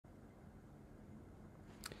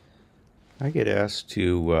I get asked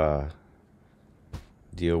to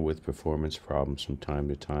deal with performance problems from time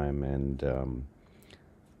to time, and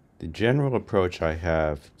the general approach I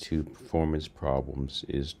have to performance problems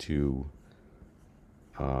is to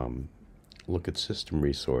look at system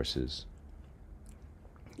resources.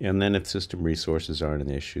 And then if system resources aren't an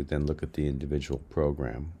issue, then look at the individual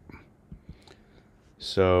program.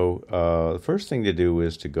 So the first thing to do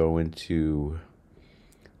is to go into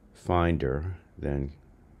Finder, then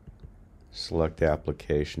select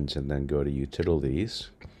Applications, and then go to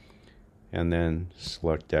Utilities, and then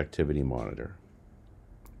select Activity Monitor.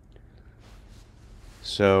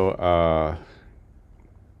 So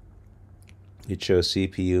it shows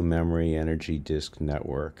CPU, memory, energy, disk,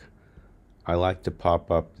 network. I like to pop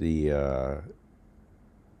up the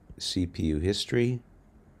CPU history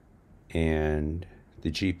and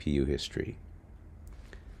the GPU history.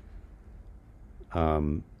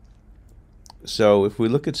 So if we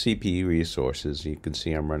look at CPU resources, you can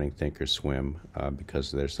see I'm running thinkorswim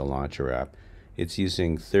because there's the launcher app. It's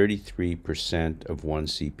using 33% of one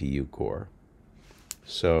CPU core.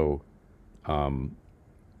 So I'm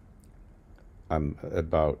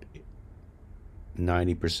about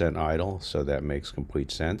 90% idle, so that makes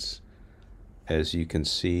complete sense. As you can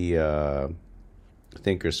see,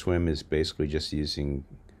 thinkorswim is basically just using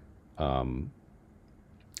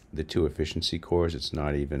the two efficiency cores. It's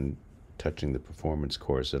not even touching the performance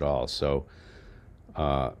cores at all. So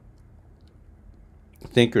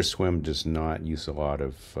thinkorswim does not use a lot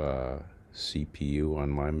of CPU on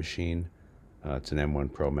my machine. It's an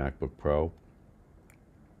M1 Pro MacBook Pro.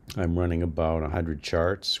 I'm running about 100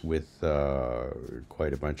 charts with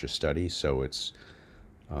quite a bunch of studies, so it's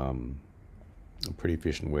a pretty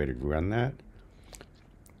efficient way to run that.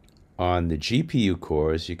 On the GPU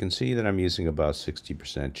cores, you can see that I'm using about 60%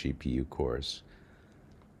 GPU cores.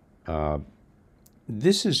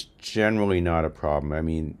 This is generally not a problem. I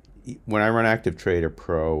mean, when I run Active Trader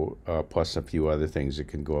Pro plus a few other things, it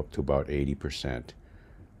can go up to about 80%.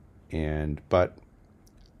 But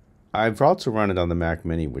I've also run it on the Mac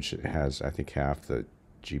Mini, which has, I think, half the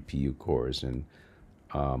GPU cores, and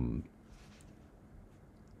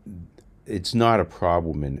it's not a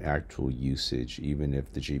problem in actual usage, even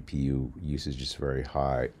if the GPU usage is very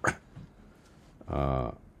high.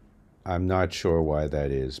 I'm not sure why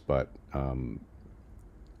that is, but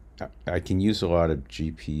I can use a lot of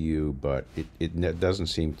GPU, but it doesn't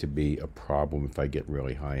seem to be a problem if I get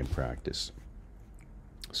really high in practice.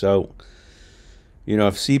 So, you know,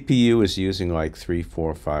 if CPU is using like 300,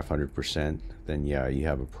 400, 500%, then yeah, you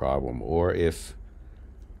have a problem. Or if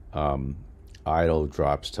idle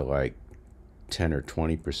drops to like 10 or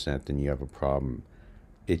 20%, then you have a problem.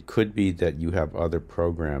 It could be that you have other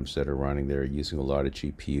programs that are running that are using a lot of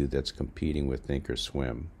GPU that's competing with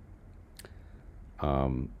thinkorswim.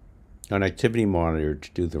 On Activity Monitor,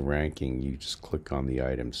 to do the ranking, you just click on the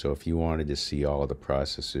item. So if you wanted to see all of the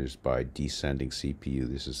processors by descending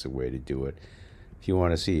CPU, this is the way to do it. If you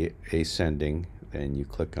want to see ascending, then you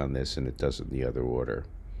click on this and it does it in the other order.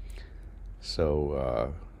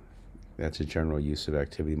 So that's a general use of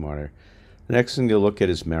Activity Monitor. The next thing to look at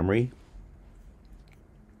is memory.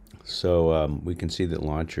 So we can see that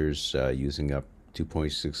launcher's using up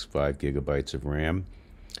 2.65 gigabytes of RAM.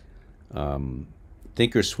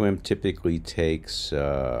 thinkorswim typically takes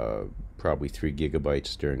probably 3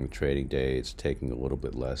 gigabytes during the trading day. It's taking a little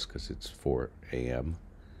bit less because it's 4 a.m.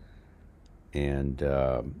 And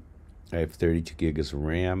I have 32 gigs of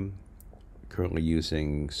RAM, currently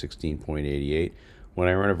using 16.88. When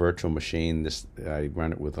I run a virtual machine, I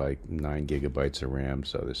run it with like 9 gigabytes of RAM,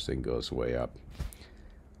 so this thing goes way up.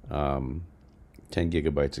 10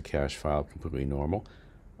 gigabytes of cache file, completely normal.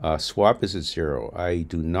 Swap is at 0. I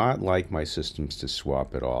do not like my systems to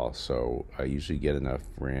swap at all, so I usually get enough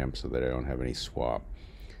RAM so that I don't have any swap.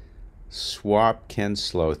 Swap can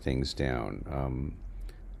slow things down.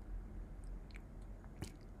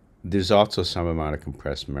 There's also some amount of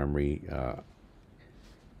compressed memory.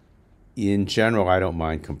 In general, I don't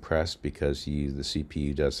mind compressed because the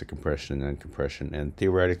CPU does the compression and uncompression, and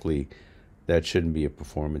theoretically that shouldn't be a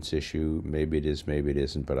performance issue. Maybe it is, maybe it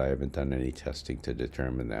isn't, but I haven't done any testing to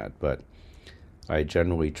determine that. But I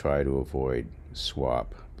generally try to avoid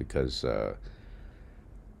swap because a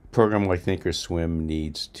program like thinkorswim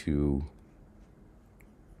needs to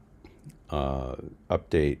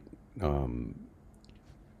update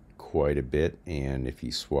quite a bit, and if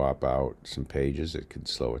you swap out some pages, it could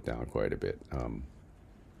slow it down quite a bit.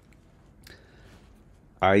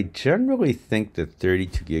 I generally think that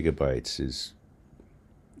 32 gigabytes is,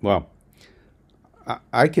 well,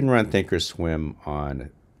 I can run thinkorswim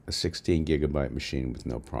on a 16 gigabyte machine with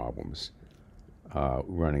no problems.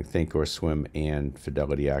 running Thinkorswim and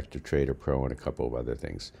Fidelity Active Trader Pro and a couple of other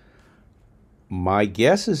things. My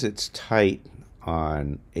guess is it's tight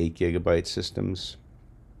on 8 gigabyte systems.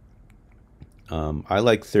 I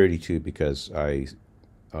like 32 because I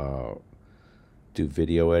do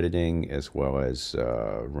video editing as well as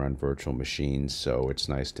run virtual machines, so it's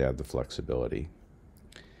nice to have the flexibility.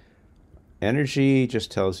 Energy just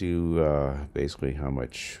tells you basically how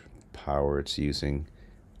much power it's using.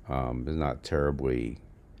 It's not terribly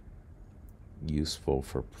useful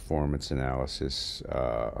for performance analysis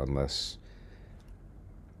unless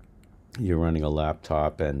you're running a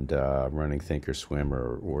laptop and running Thinkorswim,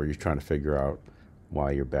 or you're trying to figure out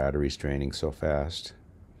why your battery's draining so fast.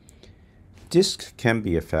 Disk can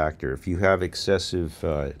be a factor. If you have excessive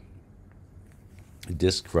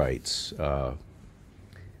disk writes,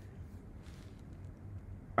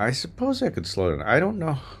 I suppose I could slow down. I don't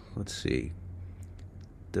know. Let's see.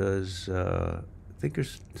 Does I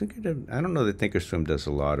don't know that Thinkorswim does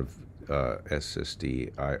a lot of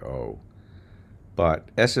SSD I/O,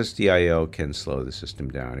 but SSD I/O can slow the system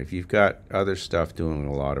down. If you've got other stuff doing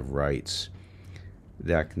a lot of writes,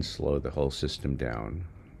 that can slow the whole system down.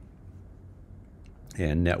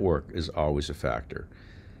 And network is always a factor.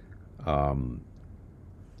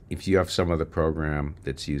 If you have some other program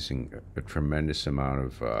that's using a tremendous amount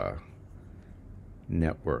of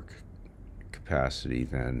network capacity,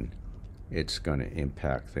 then it's going to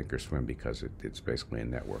impact Thinkorswim because it's basically a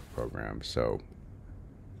network program. So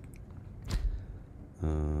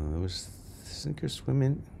was Thinkorswim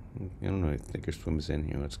in? I don't know if Thinkorswim is in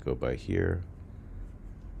here. Let's go by here.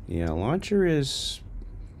 Yeah, launcher is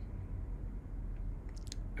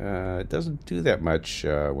it doesn't do that much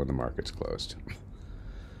when the market's closed.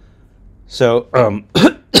 So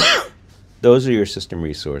those are your system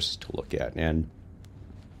resources to look at. And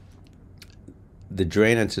the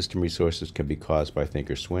drain on system resources can be caused by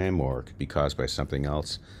Thinkorswim, or it could be caused by something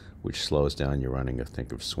else which slows down your running of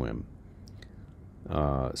Thinkorswim.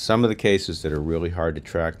 Some of the cases that are really hard to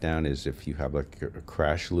track down is if you have like a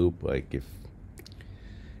crash loop, like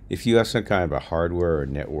if you have some kind of a hardware or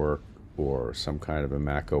network or some kind of a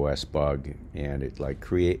Mac OS bug, and it like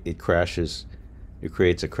crashes, it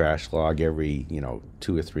creates a crash log every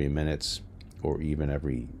 2 or 3 minutes, or even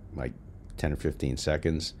every like 10 or 15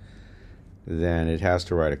 seconds, then it has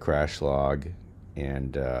to write a crash log,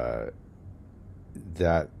 and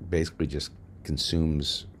that basically just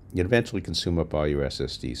consumes. It eventually consume up all your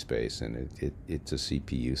SSD space, and it's a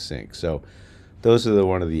CPU sink. So those are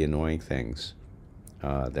one of the annoying things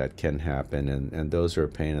that can happen, and those are a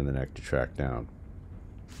pain in the neck to track down.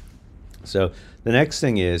 So the next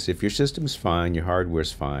thing is, if your system's fine, your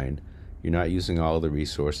hardware's fine, you're not using all of the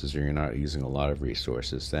resources, or you're not using a lot of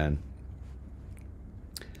resources, then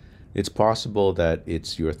it's possible that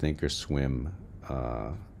it's your Thinkorswim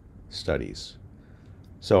studies.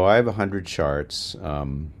 So I have 100 charts.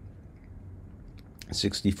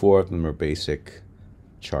 64 of them are basic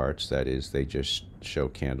charts. That is, they just show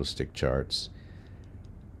candlestick charts.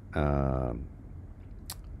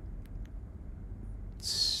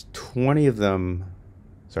 20 of them,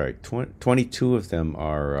 sorry, 22 of them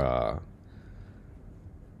are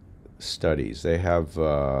studies. They have,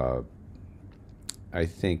 I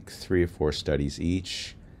think, 3 or 4 studies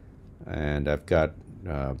each. And I've got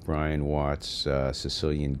Brian Watt's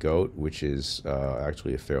Sicilian Goat, which is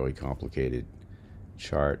actually a fairly complicated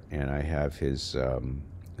chart, and I have his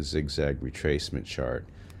zigzag retracement chart,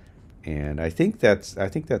 and I think that's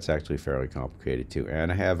actually fairly complicated too.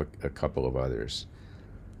 And I have a couple of others.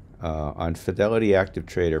 On Fidelity Active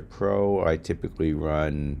Trader Pro, I typically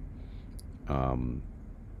run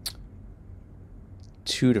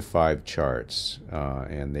 2 to 5 charts,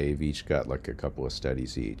 and they've each got like a couple of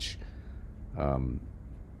studies each.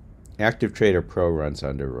 Active Trader Pro runs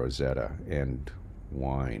under Rosetta and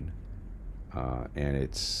Wine, and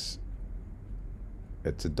it's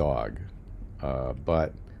a dog,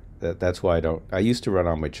 but that's why I used to run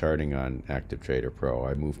all my charting on Active Trader Pro.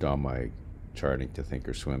 I moved all my charting to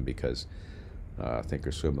Thinkorswim because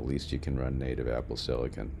Thinkorswim, at least you can run native Apple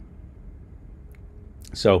Silicon.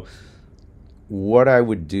 So what I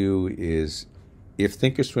would do is, if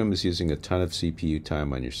Thinkorswim is using a ton of CPU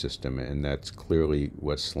time on your system, and that's clearly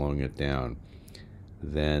what's slowing it down,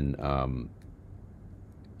 then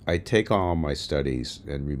I take all my studies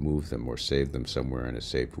and remove them or save them somewhere in a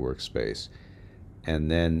saved workspace,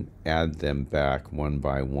 and then add them back one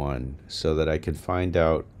by one so that I can find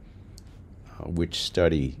out which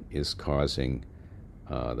study is causing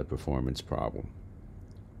the performance problem.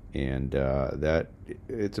 And that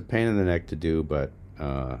it's a pain in the neck to do, but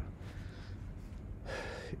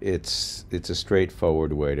it's a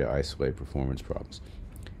straightforward way to isolate performance problems.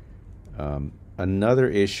 Another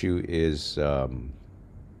issue is that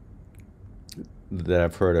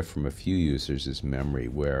I've heard of from a few users is memory,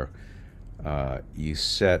 where you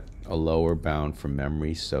set a lower bound for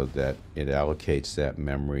memory so that it allocates that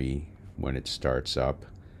memory when it starts up,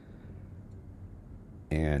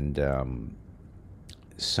 and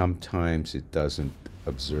sometimes it doesn't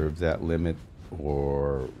observe that limit,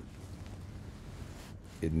 or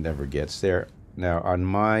it never gets there. Now on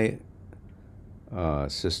my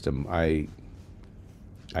system, I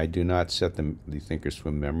do not set the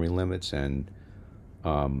thinkorswim memory limits, and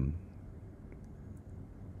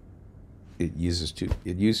it uses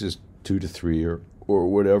 2 to 3 or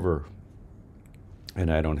whatever,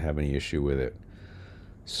 and I don't have any issue with it.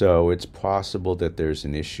 So it's possible that there's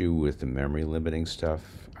an issue with the memory limiting stuff.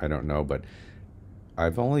 I don't know, but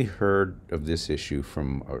I've only heard of this issue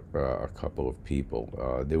from a couple of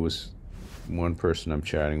people. There was one person I'm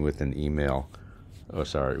chatting with in email,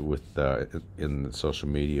 in the social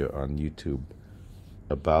media on YouTube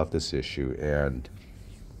about this issue, and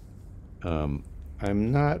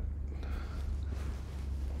I'm not.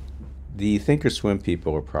 The thinkorswim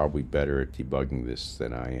people are probably better at debugging this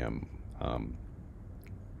than I am.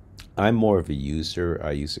 I'm more of a user.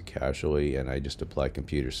 I use it casually, and I just apply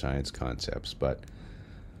computer science concepts. But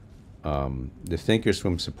the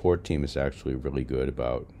thinkorswim support team is actually really good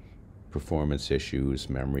about performance issues,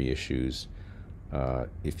 memory issues.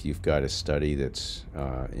 If you've got a study that's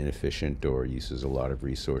inefficient or uses a lot of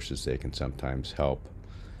resources, they can sometimes help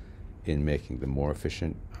in making them more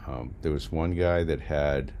efficient. There was one guy that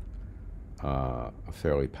had a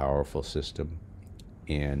fairly powerful system,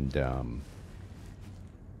 and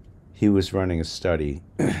he was running a study,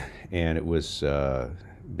 and it was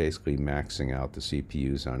basically maxing out the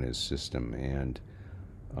CPUs on his system, and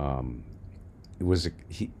it was a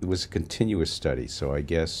continuous study. So I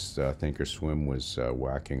guess thinkorswim was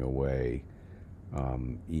whacking away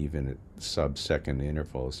even at sub-second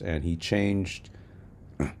intervals, and he changed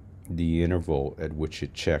the interval at which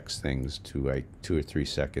it checks things to like 2 or 3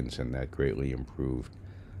 seconds, and that greatly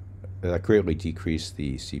decreased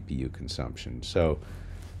the CPU consumption. So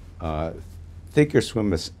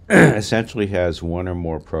thinkorswim essentially has one or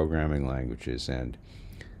more programming languages, and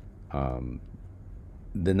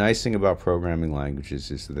the nice thing about programming languages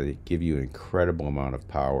is that they give you an incredible amount of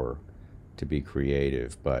power to be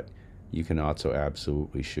creative, but you can also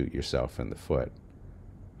absolutely shoot yourself in the foot.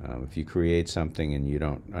 If you create something and you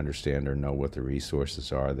don't understand or know what the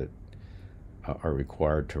resources are that are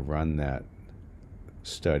required to run that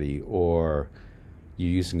study, or you're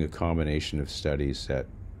using a combination of studies that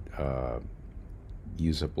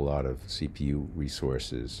use up a lot of CPU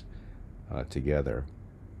resources together,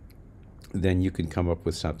 then you can come up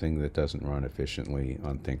with something that doesn't run efficiently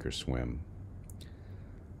on thinkorswim.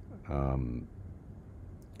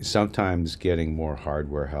 Sometimes getting more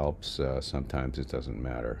hardware helps, sometimes it doesn't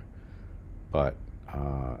matter. But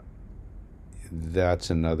that's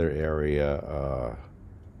another area.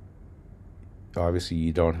 Obviously,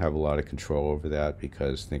 you don't have a lot of control over that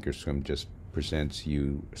because thinkorswim just presents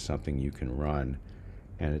you something you can run,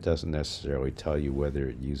 and it doesn't necessarily tell you whether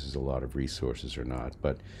it uses a lot of resources or not.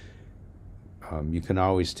 But you can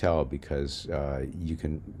always tell because you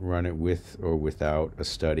can run it with or without a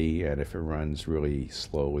study, and if it runs really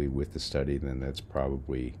slowly with the study, then that's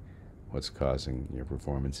probably what's causing your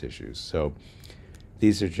performance issues. So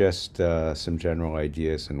these are just some general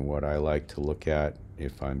ideas and what I like to look at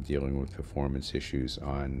if I'm dealing with performance issues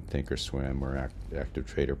on thinkorswim or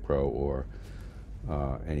ActiveTrader Pro or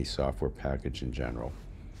any software package in general.